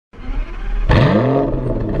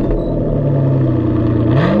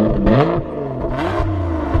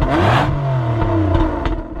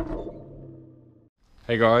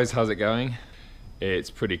guys, how's it going?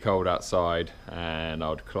 It's pretty cold outside and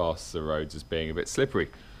I'd class the roads as being a bit slippery.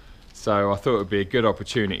 So I thought it would be a good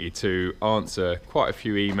opportunity to answer quite a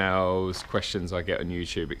few emails, questions I get on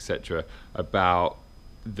YouTube, etc. about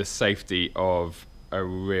the safety of a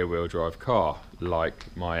rear-wheel drive car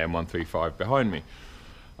like my M135 behind me.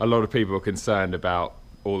 A lot of people are concerned about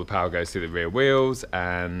all the power goes through the rear wheels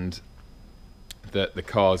and that the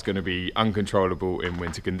car is going to be uncontrollable in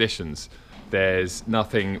winter conditions. There's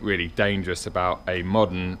nothing really dangerous about a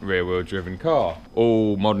modern rear-wheel driven car.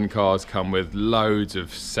 All modern cars come with loads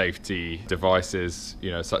of safety devices,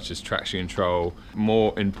 such as traction control.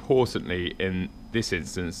 More importantly, in this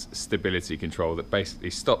instance, stability control that basically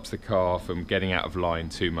stops the car from getting out of line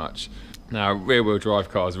too much. Now, rear-wheel drive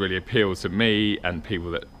cars really appeal to me and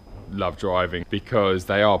people that love driving because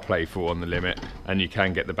they are playful on the limit and you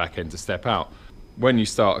can get the back end to step out. When you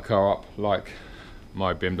start a car up, like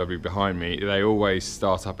my BMW behind me, they always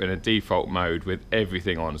start up in a default mode with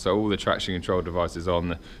everything on. So all the traction control devices on,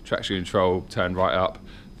 the traction control turned right up,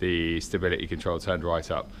 the stability control turned right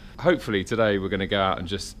up. Hopefully today we're going to go out and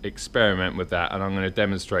just experiment with that, and I'm going to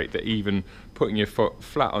demonstrate that even putting your foot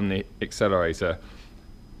flat on the accelerator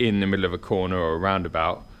in the middle of a corner or a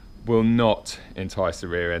roundabout will not entice the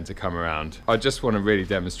rear end to come around. I just want to really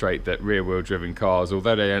demonstrate that rear-wheel driven cars,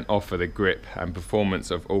 although they don't offer the grip and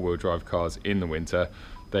performance of all-wheel drive cars in the winter,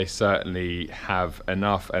 they certainly have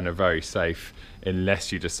enough and are very safe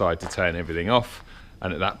unless you decide to turn everything off.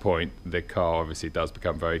 And at that point, the car obviously does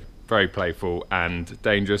become very playful and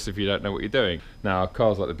dangerous if you don't know what you're doing. Now,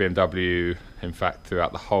 cars like the BMW, in fact,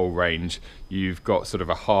 throughout the whole range, you've got sort of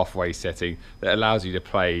a halfway setting that allows you to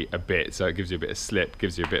play a bit. So it gives you a bit of slip,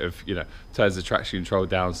 gives you a bit of, turns the traction control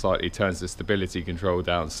down slightly, turns the stability control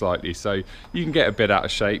down slightly. So you can get a bit out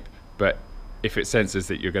of shape, but if it senses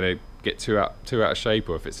that you're going to get too out of shape,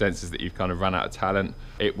 or if it senses that you've kind of run out of talent,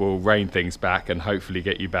 it will rein things back and hopefully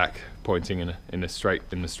get you back pointing in the straight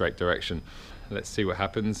direction. Let's see what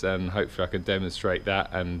happens, and hopefully I can demonstrate that,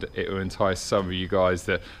 and it will entice some of you guys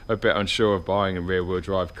that are a bit unsure of buying a rear-wheel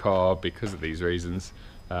drive car because of these reasons,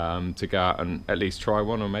 to go out and at least try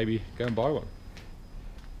one, or maybe go and buy one.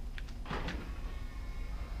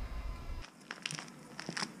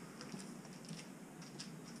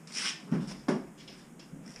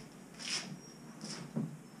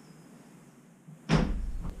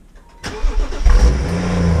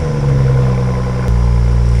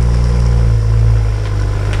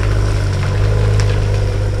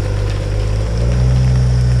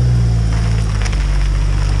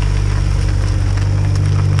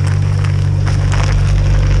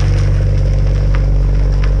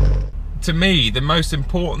 To me, the most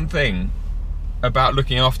important thing about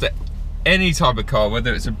looking after any type of car,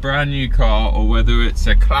 whether it's a brand new car or whether it's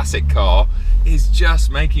a classic car, is just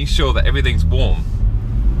making sure that everything's warm.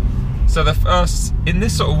 So in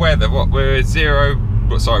this sort of weather, we're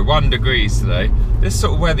 1 degrees today, this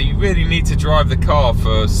sort of weather, you really need to drive the car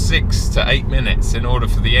for 6 to 8 minutes in order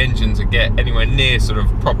for the engine to get anywhere near sort of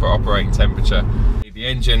proper operating temperature. The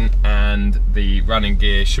engine and the running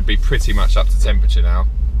gear should be pretty much up to temperature now.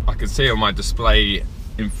 I can see on my display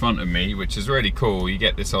in front of me, which is really cool. You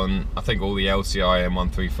get this on, I think, all the LCI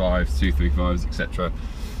M135s, 235s, etc.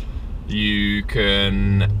 You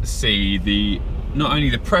can see not only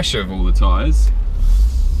the pressure of all the tyres,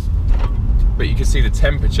 but you can see the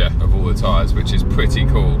temperature of all the tyres, which is pretty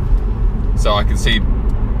cool. So I can see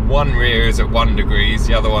one rear is at 1 degrees,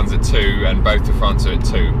 the other one's at 2, and both the fronts are at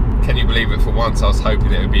 2. Can you believe it? For once I was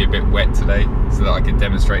hoping it would be a bit wet today so that I could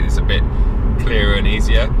demonstrate this a bit clearer and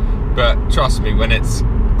easier, but trust me, when it's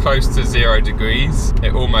close to 0 degrees,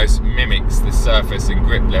 it almost mimics the surface and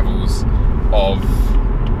grip levels of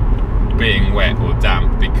being wet or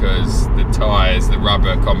damp, because the tyres, the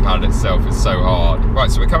rubber compound itself is so hard.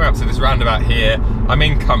 Right, so we're coming up to this roundabout here. I'm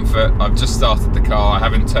in comfort, I've just started the car, I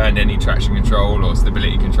haven't turned any traction control or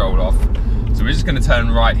stability control off, so we're just going to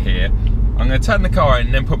turn right here. I'm going to turn the car in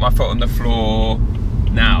and then put my foot on the floor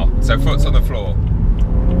now. So foot's on the floor.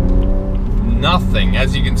 Nothing,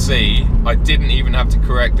 as you can see, I didn't even have to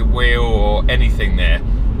correct the wheel or anything there.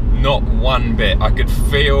 Not one bit. I could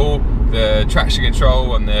feel the traction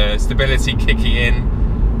control and the stability kicking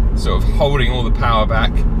in, sort of holding all the power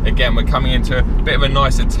back. Again, we're coming into a bit of a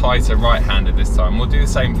nicer, tighter right-hander this time. We'll do the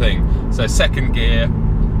same thing. So second gear,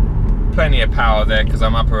 plenty of power there because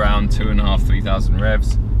I'm up around 2,500–3,000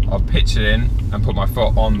 revs. I'll pitch it in and put my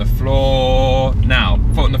foot on the floor. Now,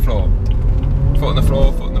 foot on the floor. Foot on the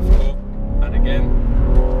floor, foot on the floor. And again.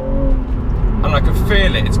 And I can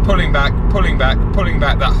feel it. It's pulling back, pulling back, pulling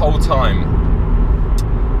back that whole time.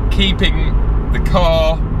 Keeping the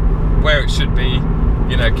car where it should be,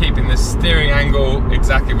 you know, keeping the steering angle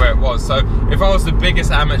exactly where it was. So if I was the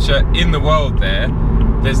biggest amateur in the world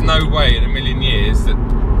there's no way in a million years that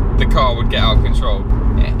the car would get out of control.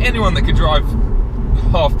 Anyone that could drive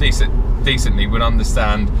half decently would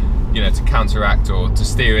understand, you know, to counteract or to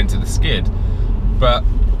steer into the skid. But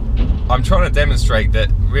I'm trying to demonstrate that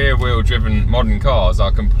rear wheel driven modern cars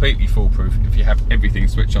are completely foolproof if you have everything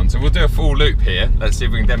switched on. So we'll do a full loop here. Let's see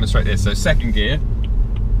if we can demonstrate this. So second gear,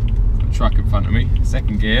 got a truck in front of me,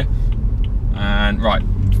 second gear, and right,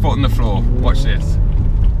 foot on the floor, watch this.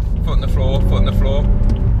 Foot on the floor, foot on the floor.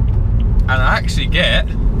 And I actually get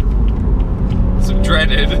some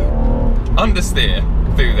dreaded understeer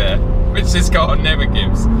through there, which this car never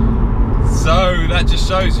gives. So that just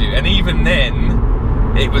shows you, and even then,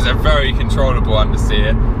 it was a very controllable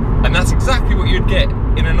understeer, and that's exactly what you'd get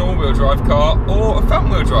in an all-wheel drive car or a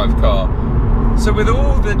front-wheel drive car. So with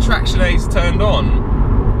all the traction aids turned on,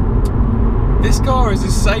 this car is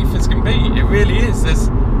as safe as can be. It really is. It's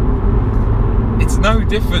no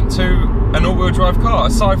different to an all-wheel drive car,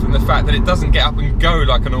 aside from the fact that it doesn't get up and go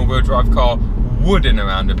like an all-wheel drive car would in a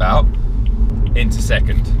roundabout into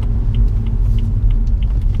second.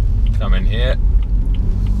 Come in here.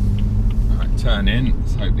 Right, turn in.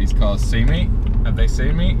 Let's hope these cars see me. Have they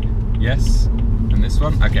seen me? Yes. And this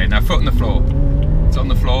one? Okay, now foot on the floor. It's on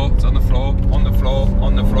the floor, it's on the floor, on the floor,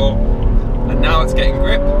 on the floor. And now it's getting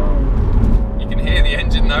grip. You can hear the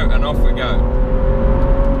engine note and off we go.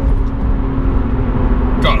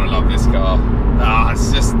 God, I love this car. Ah,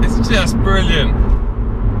 it's just brilliant.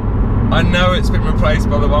 I know it's been replaced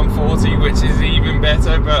by the 140, which is even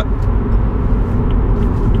better, but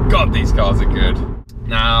God, these cars are good.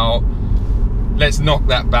 Now, let's knock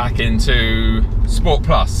that back into Sport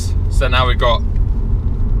Plus. So now we've got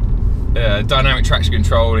dynamic traction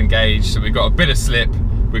control engaged, so we've got a bit of slip,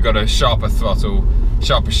 we've got a sharper throttle,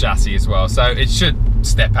 sharper chassis as well. So it should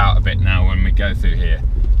step out a bit now when we go through here.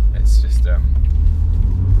 Let's just put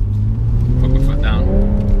my foot down.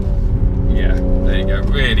 Yeah, there you go,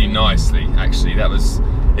 really nicely actually.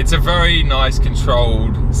 It's a very nice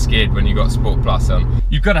controlled skid when you've got Sport Plus on.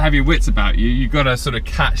 You've got to have your wits about you. You've got to sort of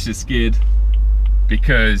catch the skid,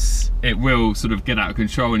 because it will sort of get out of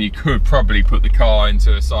control, and you could probably put the car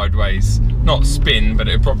into a sideways, not spin, but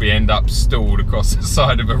it'll probably end up stalled across the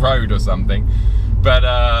side of a road or something. But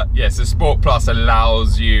yeah, so Sport Plus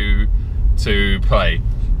allows you to play.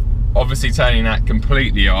 Obviously turning that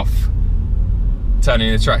completely off,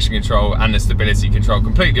 turning the traction control and the stability control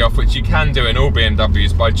completely off, which you can do in all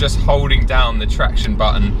BMWs by just holding down the traction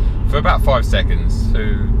button for about 5 seconds.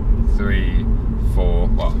 2, 3, 4,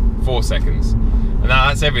 well, 4 seconds. And now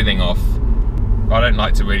that's everything off. I don't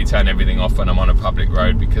like to really turn everything off when I'm on a public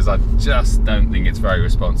road, because I just don't think it's very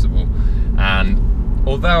responsible. And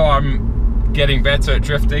although I'm getting better at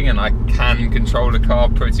drifting and I can control the car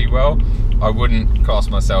pretty well, I wouldn't class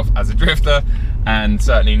myself as a drifter, and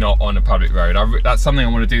certainly not on a public road. That's something I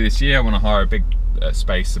want to do this year. I want to hire a big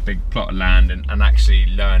space, a big plot of land, and actually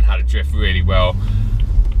learn how to drift really well.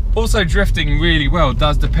 Also, drifting really well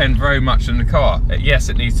does depend very much on the car. Yes,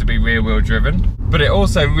 it needs to be rear wheel driven, but it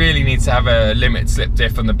also really needs to have a limited slip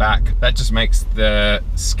diff on the back. That just makes the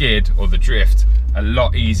skid or the drift a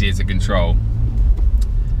lot easier to control.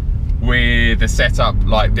 With a setup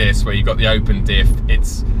like this, where you've got the open diff,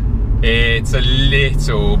 it's a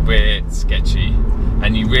little bit sketchy,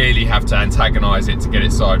 and you really have to antagonize it to get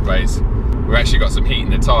it sideways. We've actually got some heat in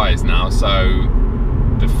the tires now, so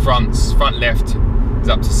the front left is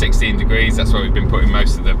up to 16 degrees. That's where we've been putting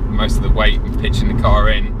most of the weight and pitching the car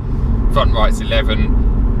in. Front right's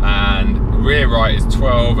 11, and rear right is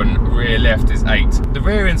 12, and rear left is 8. The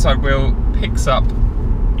rear inside wheel picks up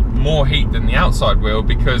more heat than the outside wheel,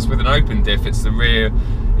 because with an open diff, it's the rear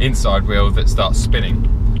inside wheel that starts spinning.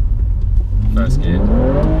 First gear.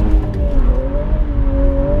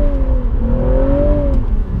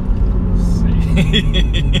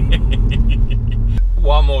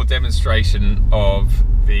 One more demonstration of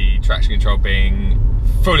the traction control being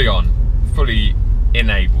fully on, fully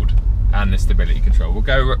enabled, and the stability control.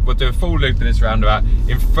 We'll do a full loop in this roundabout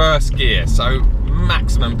in first gear, so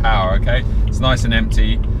maximum power. Okay, it's nice and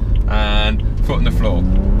empty, and foot on the floor.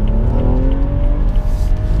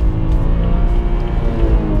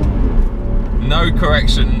 No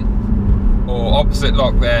correction or opposite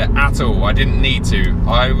lock there at all. I didn't need to.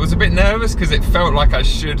 I was a bit nervous because it felt like I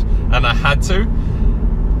should and I had to,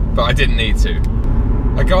 but I didn't need to.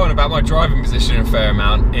 I go on about my driving position a fair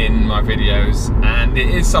amount in my videos, and it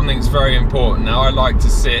is something that's very important. Now, I like to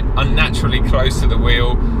sit unnaturally close to the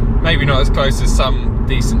wheel, maybe not as close as some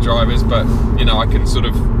decent drivers, but you know, I can sort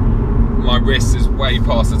of my wrist is way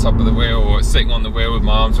past the top of the wheel, or it's sitting on the wheel with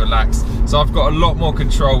my arms relaxed. So I've got a lot more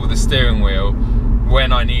control with the steering wheel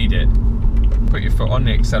when I need it. Put your foot on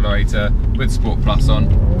the accelerator with Sport Plus on,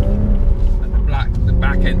 and the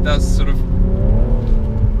back end does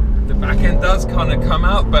kind of come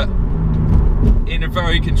out, but in a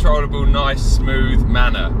very controllable, nice, smooth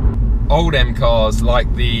manner. Old M cars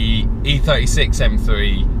like the E36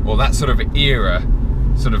 M3, or that sort of era,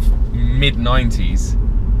 sort of mid-90s,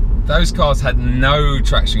 those cars had no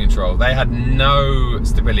traction control, they had no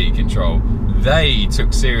stability control. They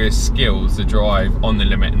took serious skills to drive on the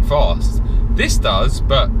limit and fast. This does,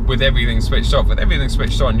 but with everything switched off. With everything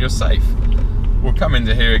switched on, you're safe. We'll come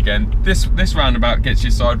into here again. This roundabout gets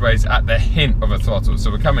you sideways at the hint of a throttle.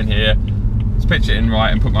 So we'll come in here, let's pitch it in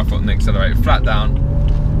right and put my foot on the accelerator, flat down.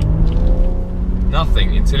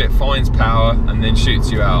 Nothing until it finds power and then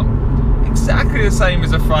shoots you out. Exactly the same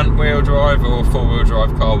as a front wheel drive or four wheel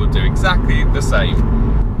drive car would do, exactly the same.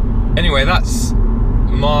 Anyway, that's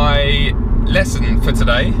my lesson for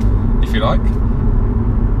today, if you like.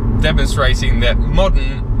 Demonstrating that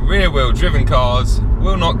modern rear wheel driven cars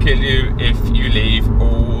will not kill you if you leave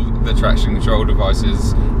all the traction control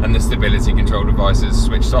devices and the stability control devices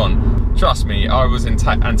switched on. Trust me, I was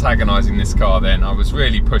antagonizing this car then. I was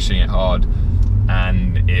really pushing it hard,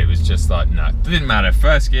 and it was just like, no, it didn't matter.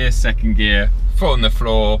 First gear, second gear, foot on the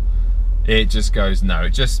floor, it just goes no.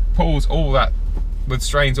 It just pulls all that,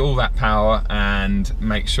 restrains all that power and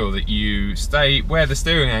makes sure that you stay where the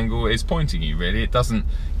steering angle is pointing you, really. It doesn't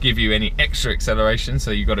give you any extra acceleration,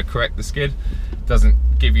 so you've got to correct the skid. It doesn't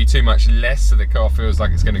give you too much less, so the car feels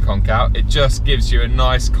like it's going to conk out. It just gives you a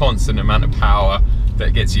nice constant amount of power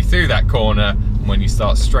that gets you through that corner, and when you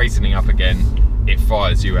start straightening up again, it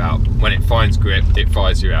fires you out. When it finds grip, it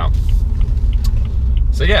fires you out.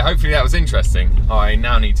 So yeah, hopefully that was interesting. I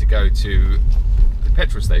now need to go to the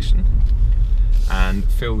petrol station and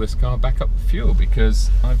fill this car back up with fuel, because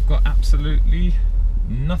I've got absolutely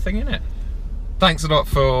nothing in it. Thanks a lot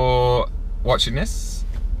for watching this.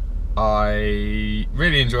 I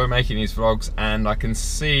really enjoy making these vlogs, and I can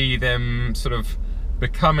see them sort of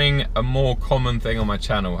becoming a more common thing on my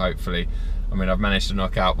channel, hopefully. I mean, I've managed to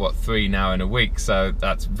knock out, what, 3 now in a week, so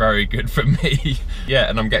that's very good for me. Yeah,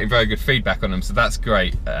 and I'm getting very good feedback on them, so that's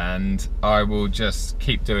great, and I will just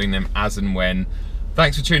keep doing them as and when.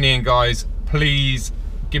 Thanks for tuning in, guys. Please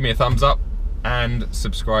give me a thumbs up and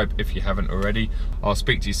subscribe if you haven't already. I'll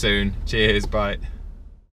speak to you soon. Cheers, bye.